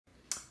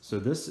So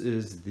this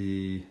is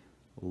the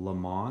Le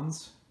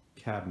Mans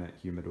cabinet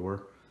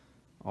humidor,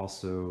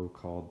 also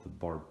called the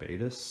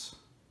Barbados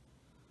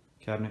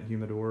cabinet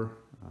humidor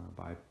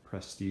by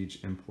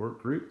Prestige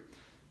Import Group.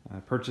 I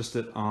purchased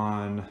it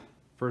on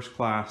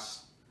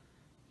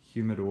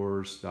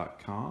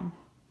firstclasshumidors.com.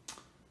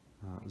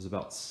 It was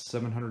about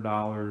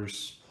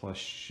 $700 plus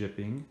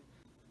shipping.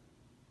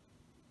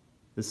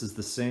 This is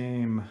the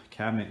same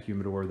cabinet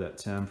humidor that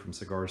Tim from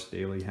Cigars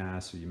Daily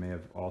has, so you may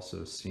have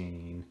also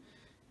seen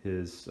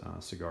his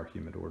cigar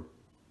humidor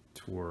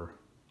tour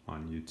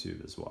on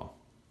YouTube as well.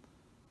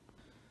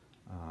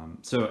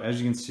 So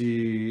as you can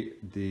see,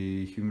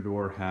 the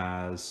humidor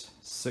has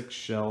 6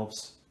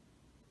 shelves.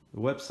 The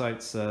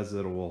website says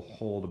it will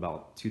hold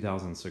about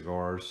 2,000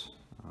 cigars,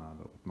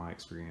 but with my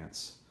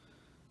experience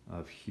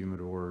of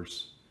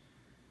humidors,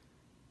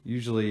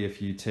 usually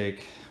if you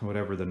take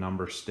whatever the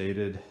number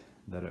stated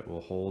that it will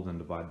hold and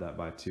divide that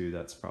by 2,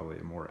 that's probably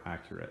more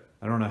accurate.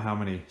 I don't know how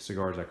many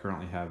cigars I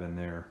currently have in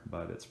there,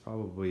 but it's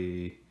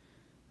probably,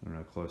 I don't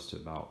know, close to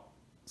about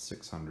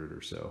 600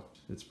 or so.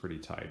 It's pretty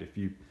tight. If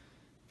you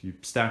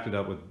stacked it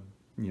up with,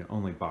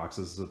 only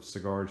boxes of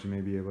cigars, you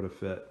may be able to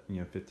fit,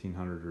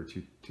 1,500 or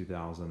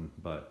 2,000,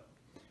 but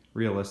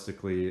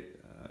realistically,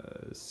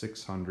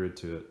 600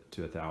 to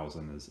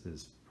 1,000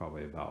 is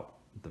probably about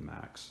the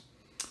max.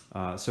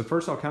 So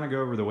first I'll kind of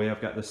go over the way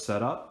I've got this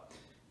set up,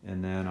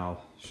 and then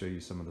I'll show you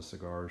some of the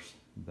cigars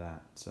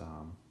that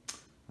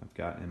I've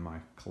got in my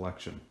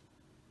collection.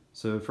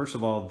 So first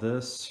of all,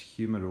 this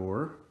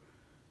humidor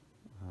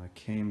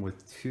came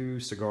with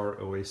 2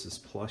 Cigar Oasis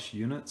Plus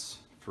units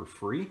for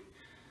free.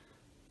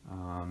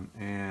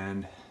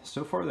 And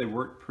so far they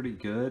work pretty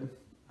good.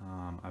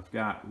 I've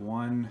got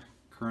one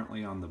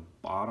currently on the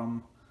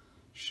bottom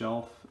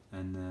shelf,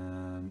 and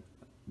then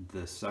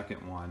the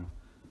second one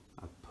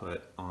I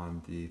put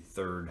on the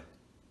 3rd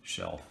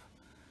shelf.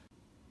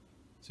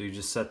 So you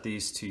just set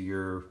these to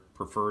your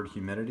preferred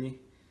humidity,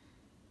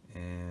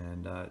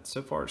 and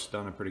so far it's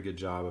done a pretty good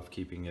job of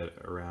keeping it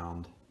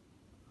around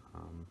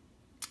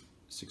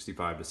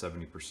 65 to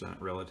 70%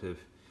 relative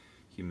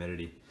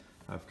humidity.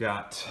 I've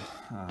got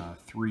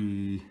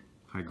 3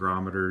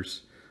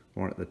 hygrometers,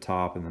 one at the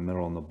top, in the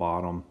middle, and the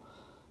bottom.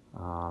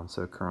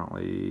 So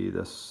currently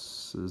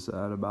this is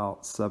at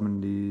about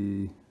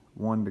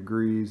 71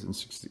 degrees and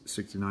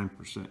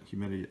 69%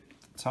 humidity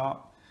at the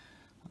top.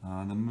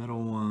 The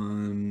middle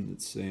one,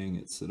 it's saying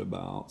it's at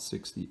about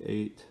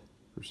 68%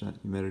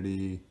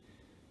 humidity,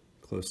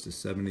 close to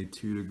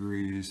 72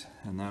 degrees.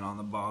 And then on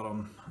the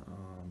bottom,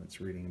 it's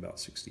reading about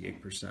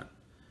 68%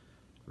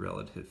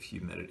 relative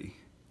humidity.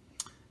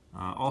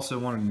 Also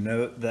wanted to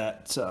note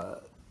that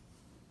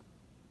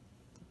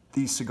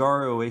these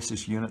Cigar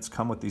Oasis units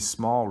come with these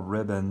small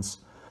ribbons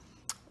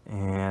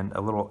and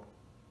a little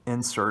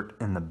insert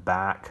in the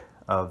back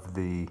of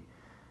the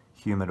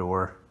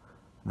humidor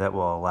that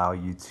will allow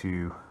you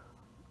to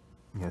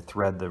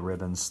thread the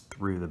ribbons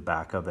through the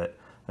back of it.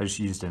 I just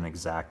used an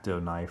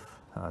X-Acto knife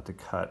to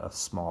cut a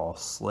small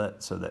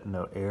slit so that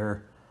no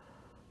air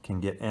can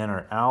get in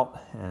or out,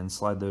 and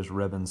slide those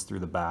ribbons through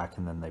the back,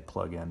 and then they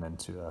plug in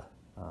into a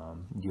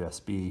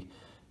USB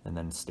and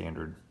then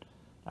standard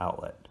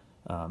outlet.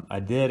 I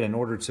did, in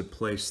order to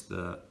place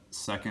the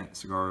second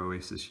Cigar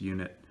Oasis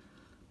unit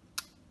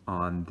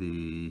on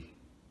the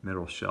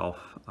middle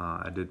shelf,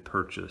 I did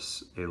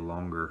purchase a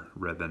longer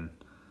ribbon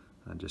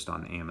just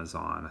on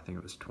Amazon. I think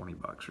it was 20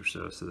 bucks or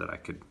so that I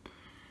could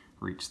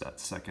reach that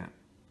second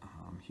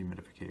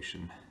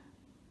humidification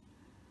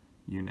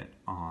unit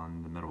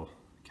on the middle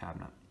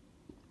cabinet.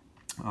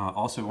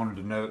 Also wanted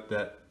to note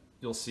that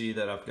you'll see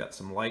that I've got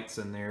some lights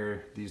in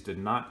there. These did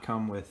not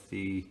come with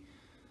the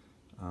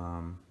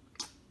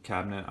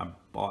cabinet. I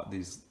bought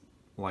these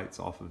lights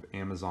off of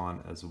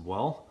Amazon as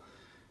well,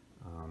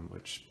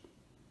 which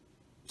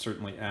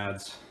certainly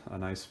adds a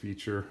nice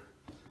feature.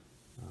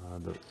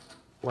 The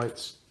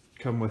lights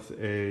come with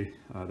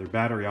they're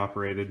battery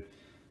operated,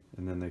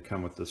 and then they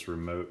come with this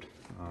remote,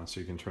 so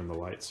you can turn the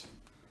lights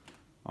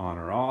on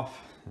or off.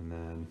 And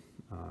then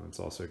it's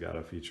also got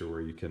a feature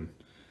where you can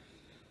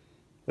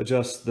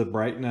adjust the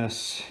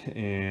brightness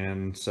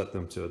and set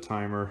them to a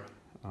timer,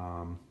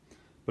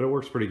 but it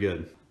works pretty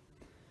good.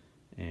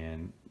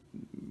 And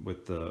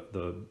with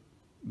the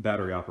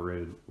battery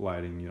operated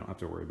lighting, you don't have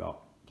to worry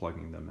about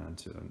plugging them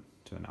into an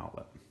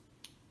outlet.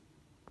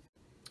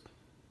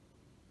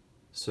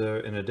 So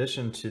in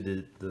addition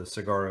to the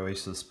Cigar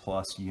Oasis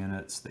Plus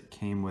units that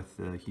came with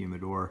the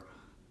humidor,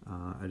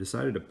 I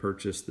decided to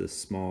purchase this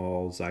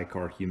small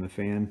Zycar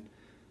Humifan.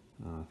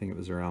 I think it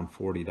was around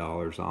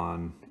 $40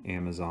 on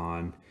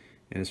Amazon,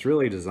 and it's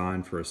really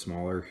designed for a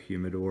smaller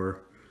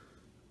humidor.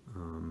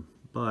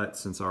 But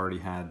since I already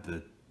had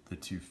the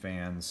 2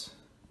 fans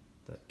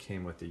that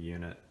came with the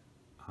unit,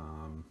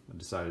 I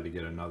decided to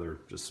get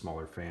another just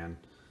smaller fan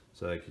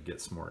so I could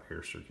get some more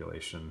air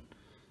circulation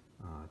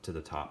to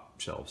the top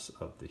shelves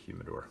of the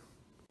humidor.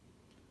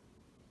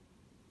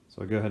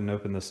 So I'll go ahead and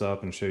open this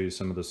up and show you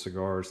some of the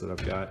cigars that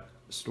I've got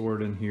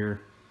stored in here.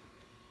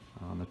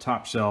 On the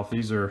top shelf,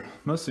 these are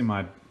mostly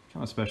my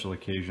kind of special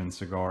occasion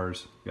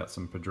cigars. Got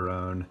some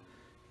Padron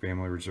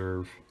Family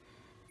Reserve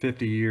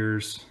 50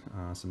 years,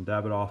 some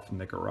Davidoff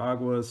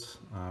Nicaraguas,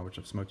 which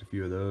I've smoked a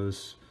few of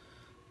those,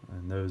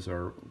 and those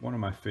are one of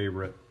my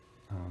favorite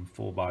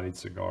full-bodied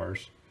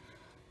cigars.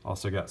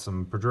 Also got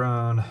some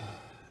Padron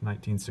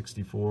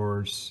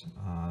 1964s,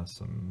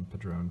 some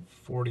Padron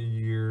 40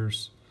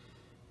 years,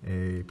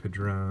 a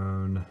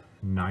Padron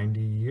 90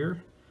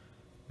 year,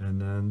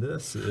 and then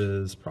this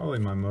is probably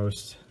my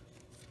most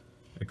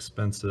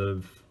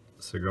expensive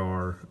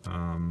cigar,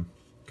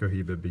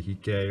 Cohiba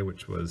Behique,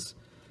 which was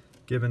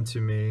given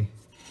to me,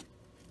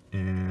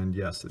 and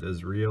yes, it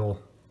is real.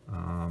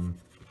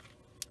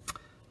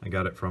 I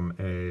got it from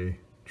a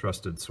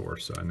trusted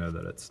source, so I know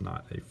that it's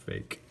not a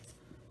fake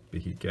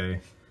Behique.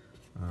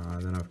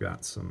 Then I've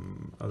got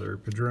some other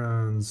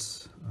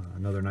Padrones,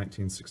 another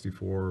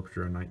 1964,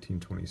 Padron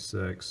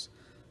 1926.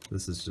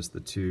 This is just the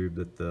tube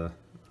that the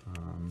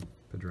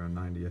Padron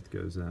 90th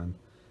goes in,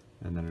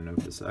 and then an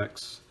Opus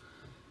X.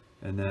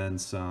 And then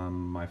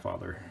some My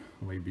Father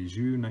Les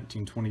Bijoux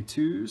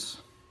 1922s.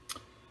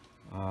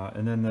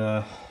 And then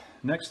the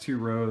next two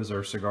rows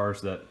are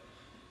cigars that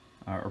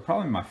are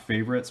probably my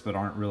favorites, but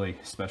aren't really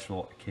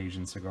special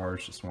occasion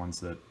cigars, just ones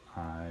that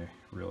I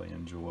really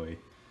enjoy.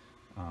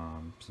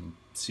 Some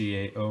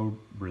CAO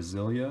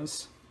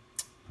Brasilias,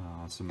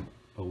 some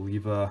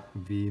Oliva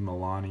V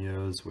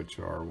Milanios, which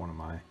are one of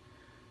my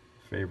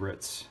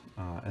favorites.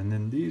 And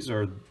then these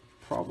are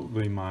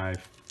probably my,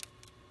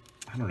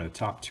 I don't know,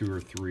 top 2 or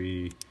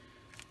 3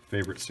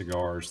 favorite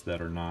cigars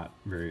that are not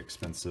very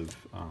expensive.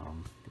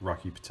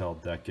 Rocky Patel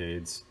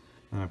Decades.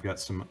 And I've got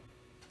some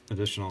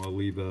additional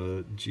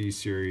Oliva G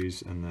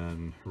series and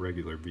then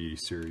regular V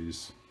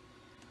series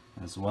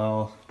as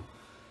well.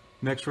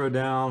 Next row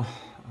down,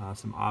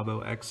 some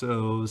Avo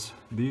XOs.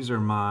 These are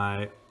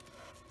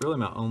really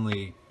my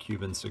only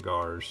Cuban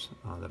cigars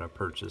that I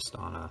purchased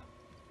on a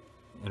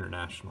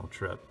international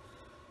trip.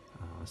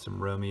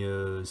 Some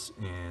Romeos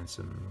and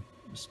some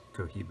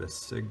Cohiba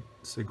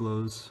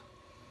Siglos.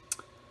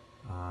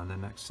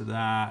 Then next to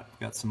that,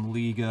 got some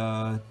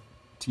Liga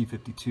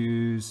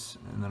T52s,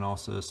 and then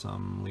also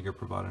some Liga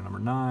Privada number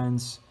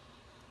 9s.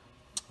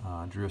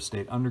 Drew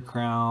Estate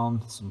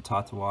Undercrown, some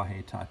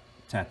Tatuaje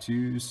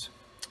tattoos,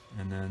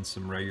 and then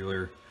some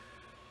regular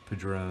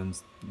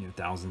Padrones,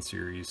 1000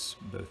 series,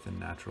 both in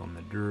natural and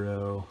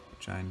Maduro,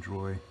 which I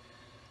enjoy.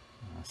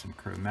 Some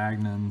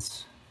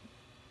Cro-Magnons,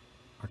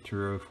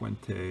 Arturo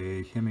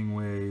Fuente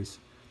Hemingways,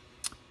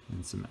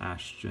 and some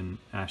Ashton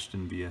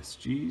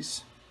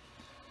VSGs.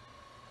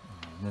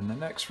 And then the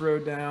next row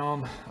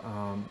down,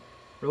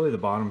 really the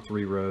bottom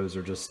 3 rows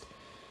are just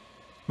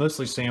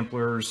mostly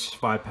samplers,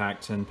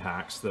 5-pack,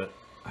 10-packs that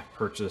I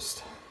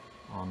purchased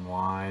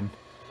online.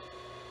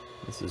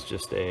 This is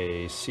just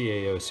a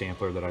CAO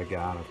sampler that I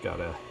got. I've got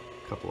a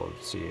couple of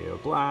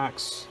CAO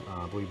blacks.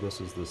 I believe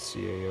this is the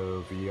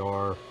CAO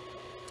VR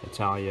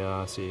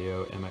Italia,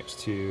 CAO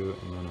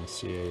MX2, and then a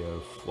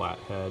CAO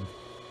flathead.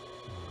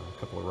 A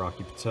couple of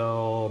Rocky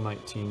Patel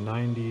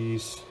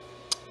 1990s.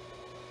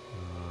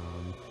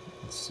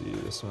 Let's see,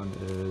 this one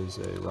is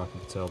a Rocky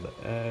Patel The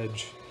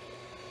Edge.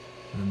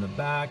 And in the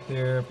back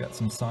there, I've got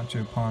some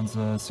Sancho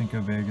Panza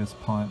Cinco Vegas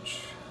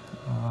Punch.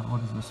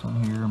 What is this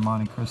one here?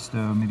 Monte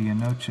Cristo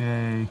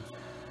Medianoche.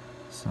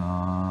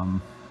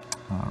 Some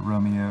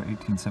Romeo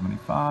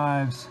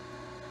 1875s.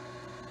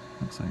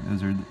 Looks like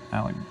those are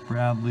Alec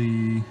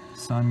Bradley,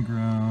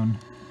 Sun-Grown,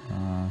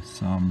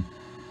 some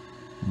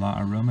La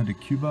Aroma de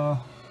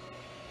Cuba,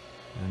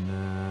 and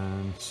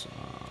then some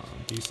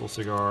Diesel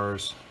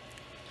cigars.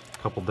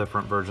 A couple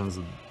different versions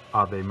of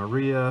Ave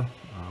Maria,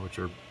 which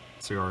are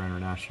Cigar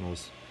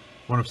International's,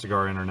 one of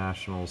Cigar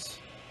International's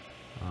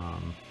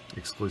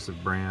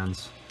exclusive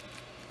brands.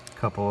 A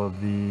couple of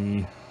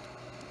the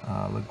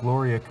La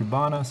Gloria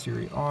Cubana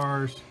Serie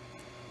R's,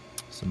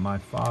 some My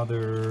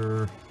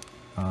Father,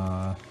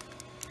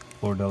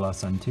 Flor de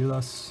las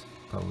Antillas,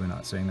 probably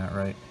not saying that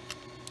right,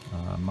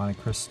 Monte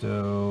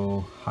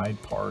Cristo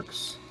Hyde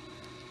Parks,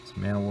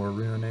 some Man of War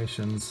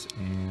Ruinations,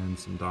 and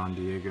some Don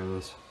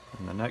Diegos.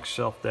 And the next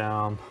shelf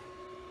down,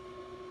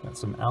 got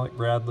some Alec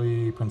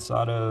Bradley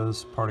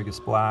Prensados,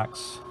 Partagas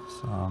Blacks,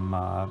 some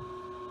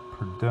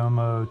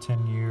Perdomo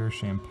 10-year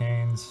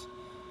Champagnes,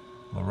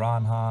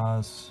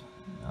 Laranjas,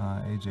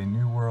 AJ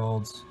New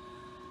Worlds,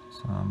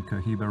 some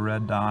Cohiba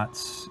Red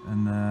Dots,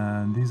 and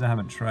then these I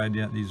haven't tried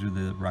yet. These are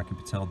the Rocky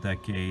Patel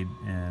Decade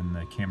in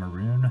the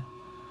Cameroon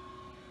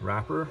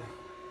wrapper.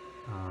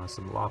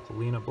 Some La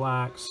Polina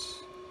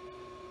Blacks,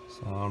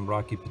 some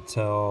Rocky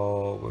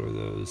Patel, what are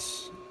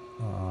those?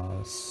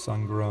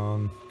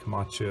 Sun-Grown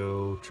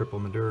Camacho Triple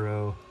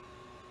Maduro,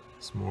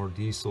 some more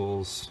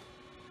Diesels,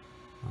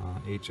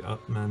 H.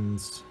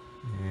 Upmans,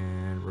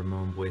 and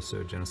Ramon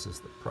Bueso Genesis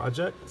the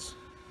Project.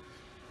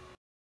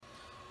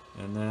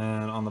 And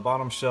then on the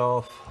bottom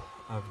shelf,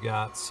 I've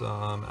got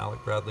some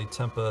Alec Bradley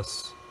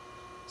Tempest,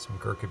 some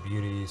Gurkha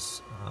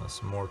Beauties,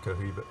 some more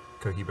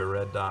Cohiba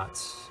Red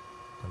Dots,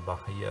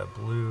 Bahia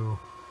Blue,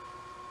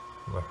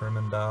 La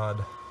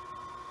Hermandad,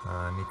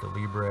 Nica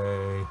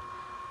Libre,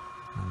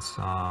 and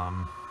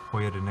some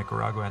Hoya de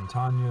Nicaragua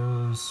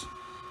Antaños,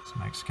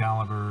 some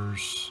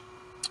Excaliburs,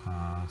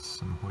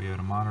 some Hoya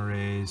de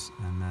Monterreys,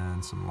 and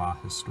then some La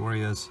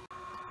Historias.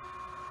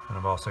 And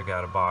I've also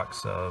got a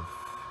box of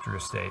Drew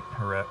Estate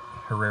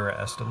Herrera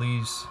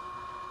Esteliz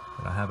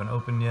that I haven't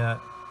opened yet,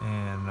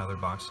 and another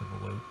box of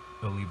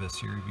Oliva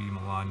Serie V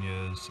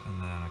Milanos,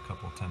 and then a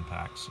couple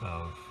 10-packs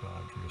of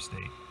Drew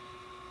Estate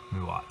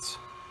Muats.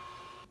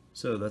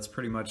 So that's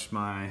pretty much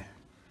my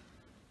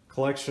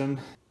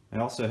collection. I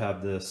also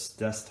have this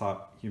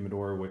desktop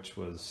humidor, which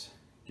was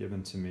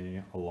given to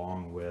me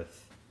along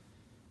with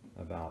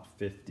about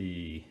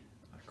 50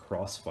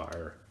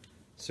 Crossfire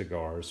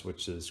cigars,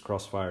 which is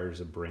Crossfire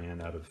is a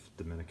brand out of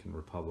Dominican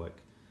Republic.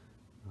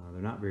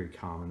 They're not very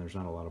common. There's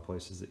not a lot of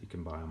places that you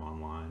can buy them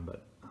online,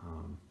 but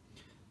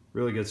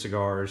really good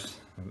cigars.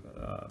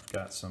 I've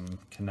got some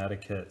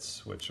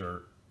Connecticut's, which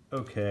are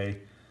okay,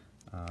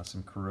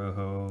 some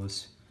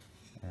Corojos,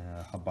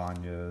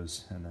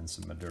 Habanos, and then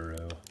some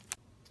Maduro.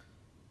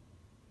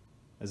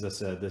 As I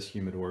said, this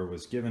humidor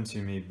was given to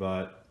me,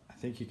 but I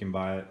think you can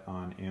buy it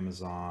on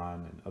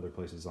Amazon and other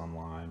places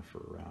online for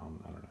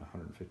around, I don't know,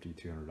 $150,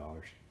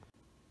 $200.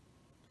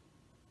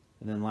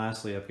 And then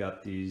lastly, I've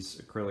got these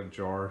acrylic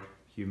jar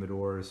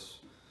humidors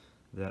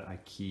that I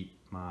keep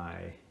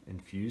my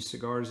infused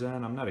cigars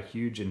in. I'm not a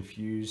huge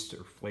infused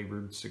or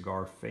flavored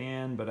cigar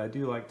fan, but I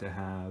do like to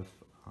have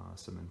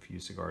some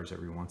infused cigars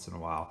every once in a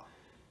while.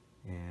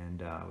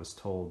 And I was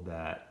told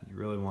that you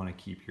really want to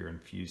keep your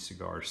infused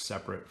cigars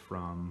separate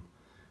from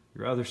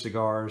your other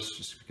cigars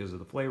just because of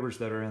the flavors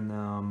that are in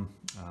them.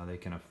 They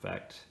can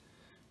affect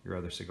your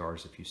other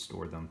cigars if you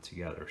store them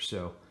together.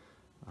 So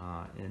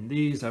in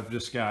these, I've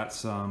just got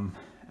some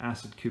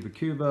Acid Cuba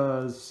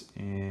Cubas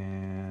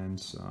and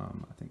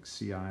some, I think,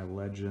 CI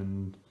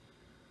Legend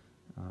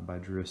by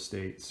Drew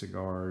Estate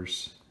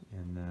cigars,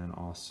 and then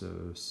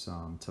also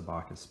some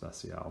Tabacas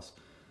Specials.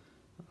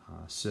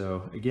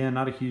 So again,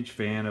 not a huge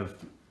fan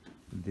of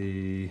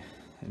the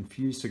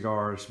infused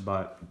cigars,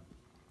 but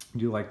I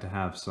do like to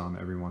have some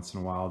every once in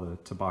a while. The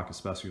Tabacas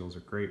Specials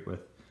are great with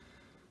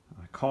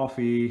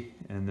coffee,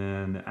 and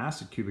then the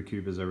Acid Cuba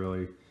Cubas I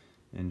really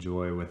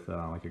enjoy with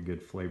like a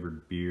good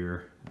flavored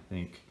beer. I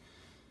think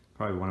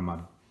probably one of my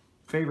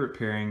favorite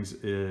pairings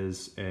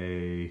is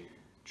a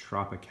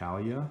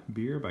Tropicalia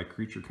beer by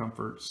Creature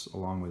Comforts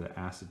along with the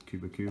Acid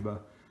Cuba Cuba.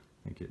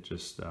 I think it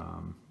just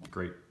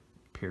great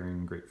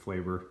pairing, great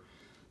flavor.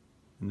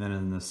 And then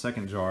in the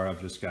second jar, I've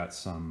just got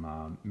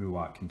some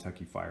Muat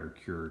Kentucky Fire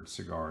Cured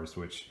cigars,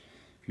 which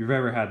if you've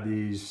ever had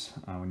these,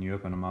 when you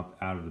open them up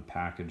out of the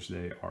package,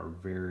 they are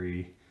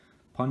very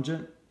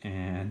pungent,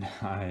 and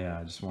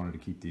I just wanted to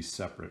keep these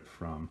separate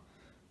from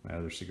my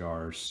other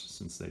cigars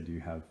since they do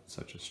have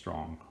such a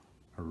strong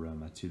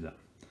aroma to them.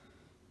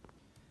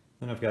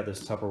 Then I've got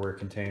this Tupperware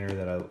container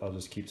that I'll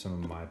just keep some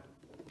of my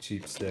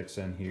cheap sticks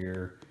in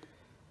here.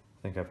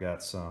 I think I've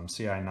got some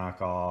CI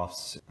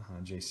knockoffs,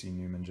 JC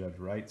Newman Judge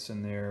Wrights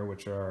in there,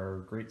 which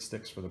are great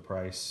sticks for the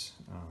price,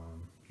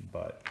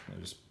 but I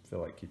just feel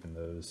like keeping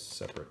those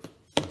separate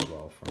as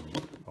well from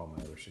all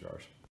my other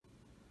cigars.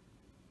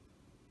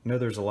 I know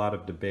there's a lot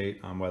of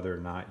debate on whether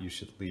or not you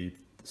should leave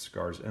the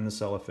cigars in the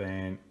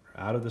cellophane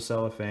or out of the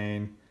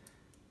cellophane.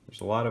 There's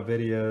a lot of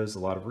videos, a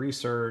lot of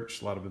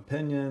research, a lot of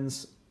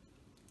opinions.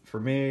 For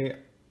me,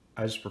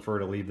 I just prefer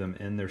to leave them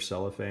in their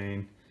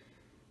cellophane.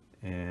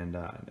 And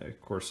of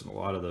course, a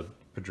lot of the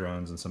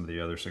Padrones and some of the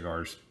other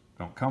cigars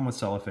don't come with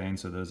cellophane,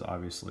 so those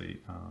obviously,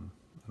 I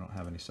don't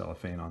have any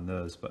cellophane on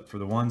those. But for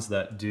the ones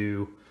that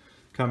do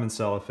come in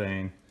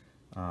cellophane,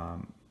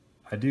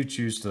 I do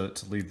choose to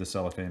leave the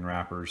cellophane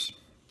wrappers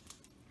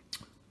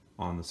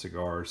on the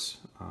cigars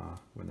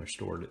when they're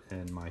stored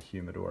in my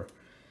humidor.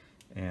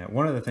 And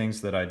one of the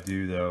things that I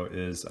do, though,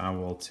 is I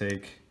will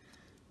take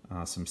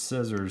some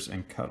scissors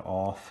and cut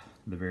off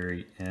the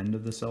very end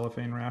of the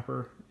cellophane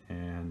wrapper,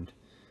 and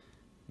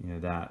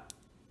that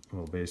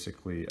will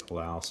basically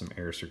allow some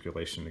air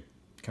circulation to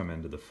come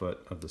into the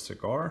foot of the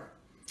cigar.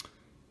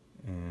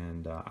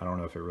 And I don't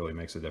know if it really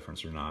makes a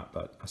difference or not,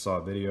 but I saw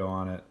a video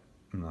on it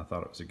and I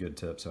thought it was a good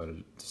tip, so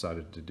I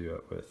decided to do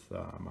it with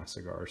my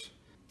cigars.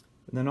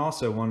 And then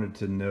also wanted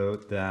to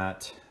note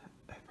that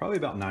probably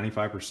about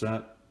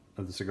 95%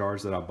 of the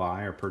cigars that I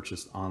buy are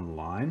purchased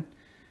online.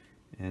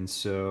 And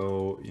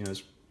so,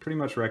 it's pretty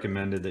much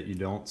recommended that you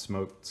don't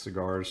smoke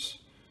cigars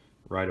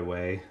right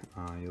away.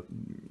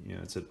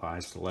 It's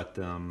advised to let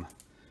them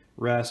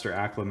rest or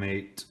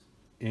acclimate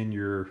in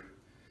your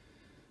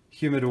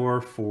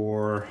humidor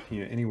for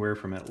anywhere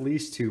from at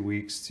least 2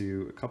 weeks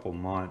to a couple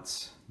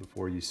months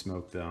before you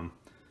smoke them.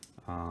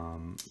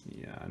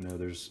 I know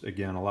there's,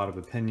 again, a lot of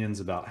opinions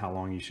about how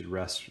long you should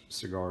rest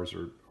cigars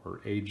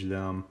or age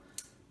them.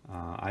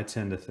 I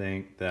tend to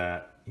think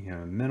that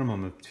a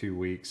minimum of 2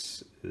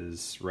 weeks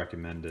is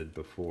recommended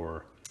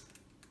before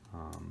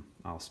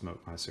I'll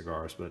smoke my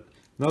cigars. But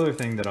another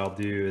thing that I'll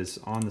do is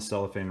on the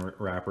cellophane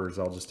wrappers,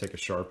 I'll just take a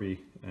Sharpie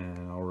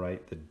and I'll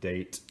write the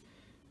date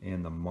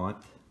and the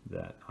month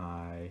that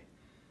I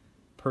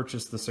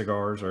purchased the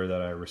cigars or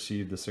that I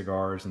received the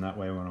cigars, and that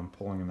way when I'm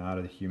pulling them out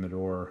of the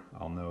humidor,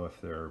 I'll know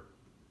if they're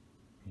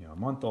a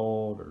month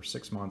old or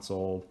 6 months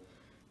old,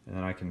 and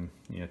then I can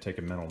take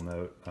a mental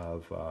note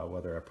of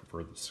whether I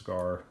prefer the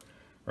cigar,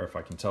 or if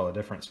I can tell a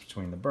difference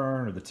between the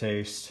burn or the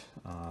taste,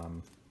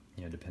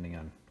 depending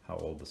on how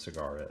old the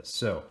cigar is.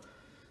 So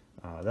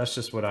that's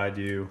just what I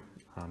do.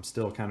 I'm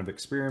still kind of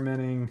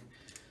experimenting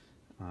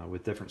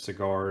with different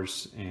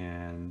cigars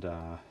and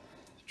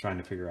trying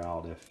to figure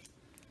out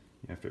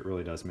if it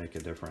really does make a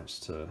difference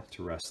to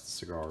rest the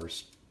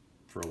cigars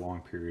for a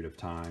long period of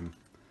time.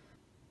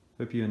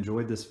 Hope you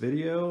enjoyed this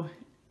video.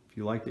 If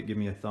you liked it, give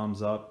me a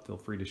thumbs up. Feel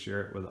free to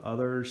share it with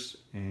others,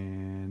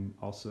 and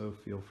also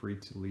feel free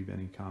to leave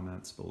any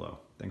comments below.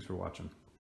 Thanks for watching.